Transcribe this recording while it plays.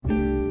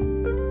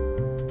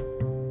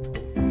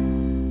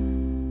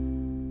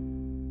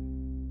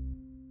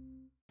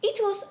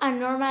a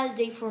normal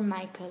day for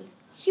Michael.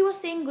 He was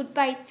saying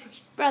goodbye to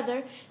his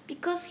brother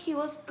because he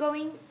was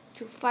going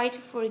to fight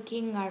for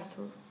King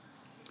Arthur.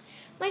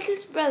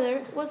 Michael's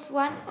brother was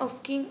one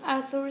of King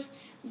Arthur's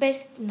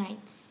best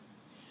knights.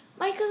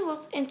 Michael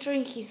was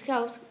entering his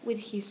house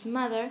with his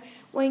mother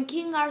when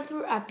King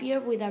Arthur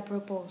appeared with a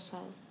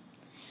proposal.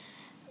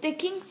 The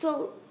king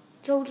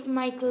told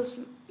Michael's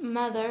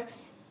mother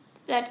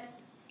that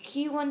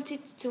he wanted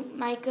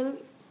Michael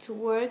to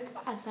work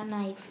as a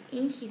knight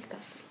in his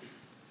castle.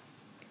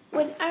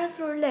 When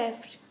Arthur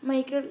left,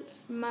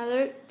 Michael's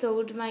mother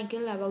told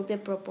Michael about the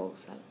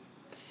proposal.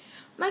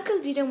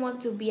 Michael didn't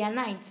want to be a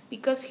knight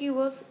because he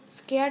was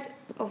scared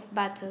of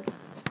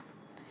battles.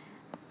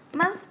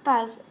 Months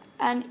passed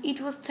and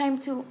it was time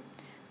to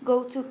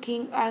go to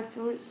King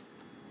Arthur's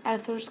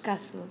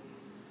castle.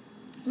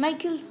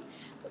 Michael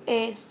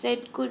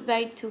said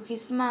goodbye to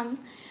his mom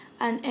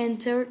and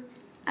entered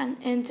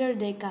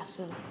the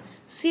castle.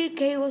 Sir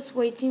Kay was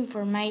waiting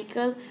for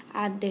Michael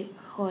at the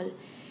hall.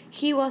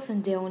 He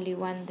wasn't the only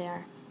one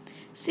there.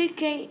 Sir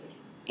Kay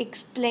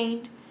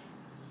explained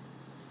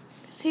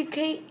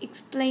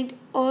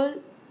all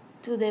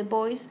to the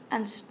boys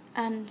and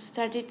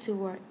started to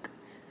work.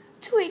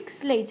 2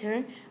 weeks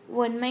later,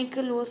 when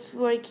Michael was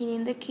working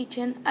in the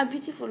kitchen, a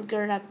beautiful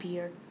girl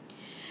appeared.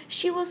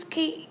 She was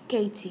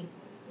Katie,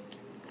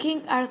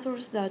 King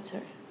Arthur's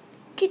daughter.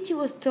 Katie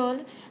was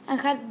tall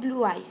and had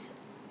blue eyes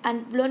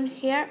and blonde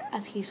hair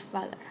as his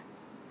father.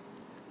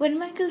 When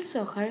Michael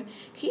saw her,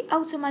 he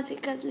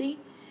automatically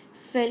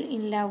fell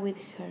in love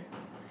with her.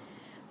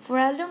 For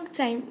a long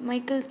time,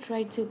 Michael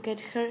tried to get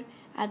her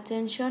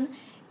attention,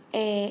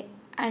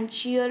 and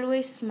she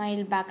always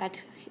smiled back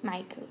at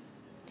Michael.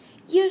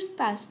 Years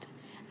passed,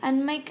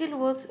 and Michael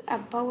was a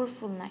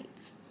powerful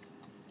knight.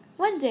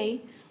 One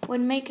day,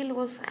 when Michael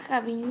was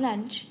having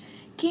lunch,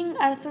 King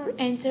Arthur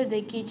entered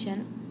the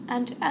kitchen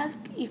and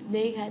asked if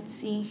they had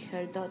seen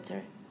her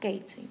daughter,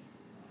 Katie.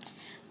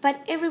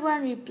 But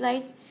everyone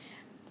replied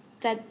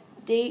that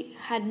they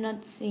had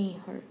not seen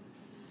her.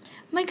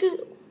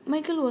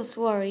 Michael was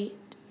worried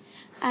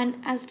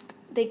and asked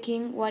the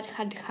king what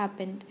had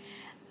happened,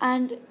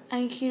 and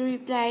he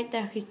replied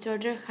that his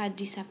daughter had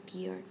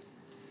disappeared.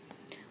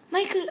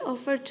 Michael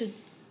offered to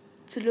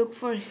look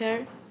for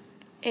her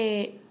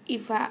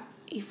if as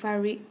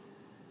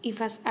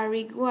a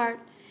reward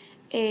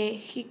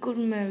he could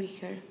marry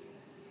her.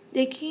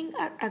 The king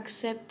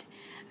accepted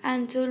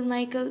and told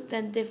Michael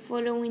that the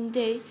following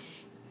day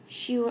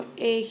he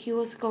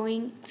was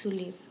going to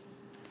leave.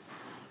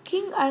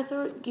 King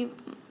Arthur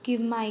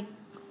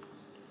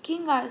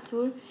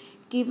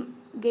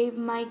gave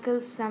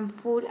Michael some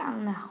food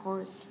and a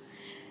horse.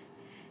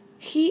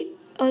 He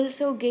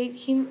also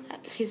gave him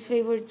his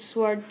favorite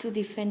sword to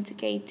defend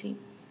Katie.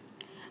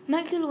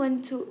 Michael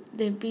went to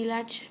the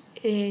village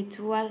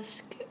to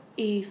ask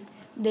if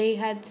they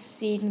had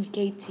seen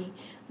Katie,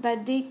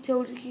 but they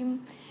told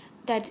him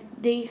that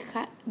they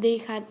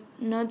had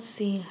not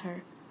seen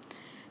her.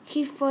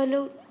 He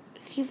followed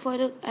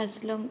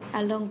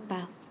a long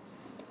path.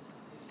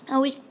 A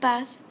week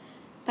passed,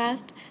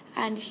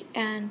 and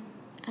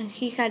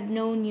he had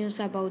no news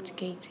about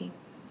Katie.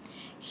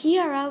 He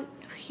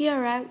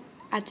arrived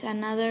at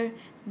another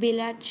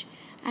village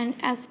and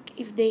asked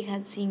if they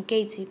had seen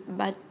Katie,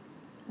 but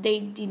they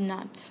did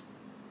not.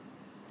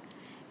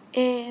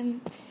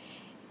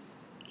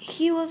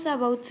 He was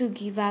about to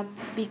give up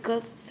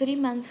because 3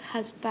 months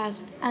had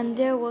passed and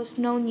there was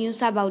no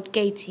news about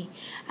Katie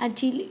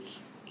until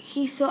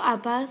he saw a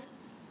path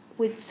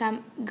with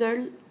some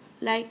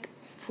girl-like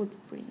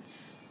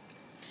footprints.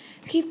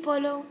 He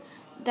followed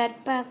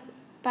that path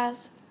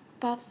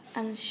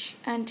and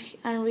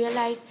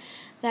realized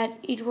that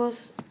it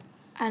was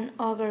an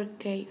ogre's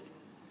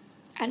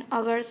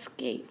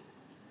cave.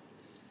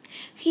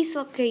 He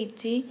saw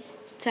Katie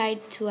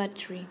tied to a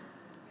tree.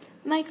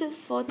 Michael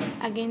fought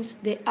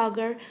against the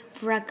ogre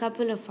for a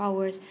couple of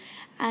hours,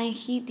 and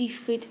he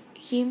defeated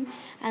him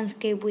and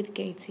escaped with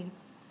Katie.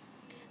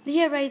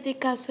 They arrived at the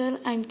castle,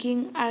 and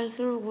King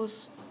Arthur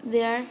was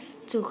there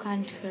to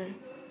hunt her.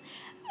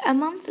 A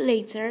month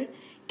later,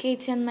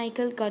 Katie and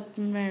Michael got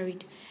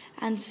married,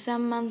 and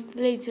some months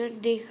later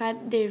they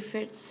had their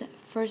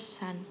first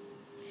son,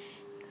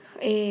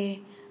 who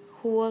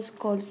was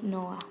called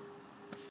Noah.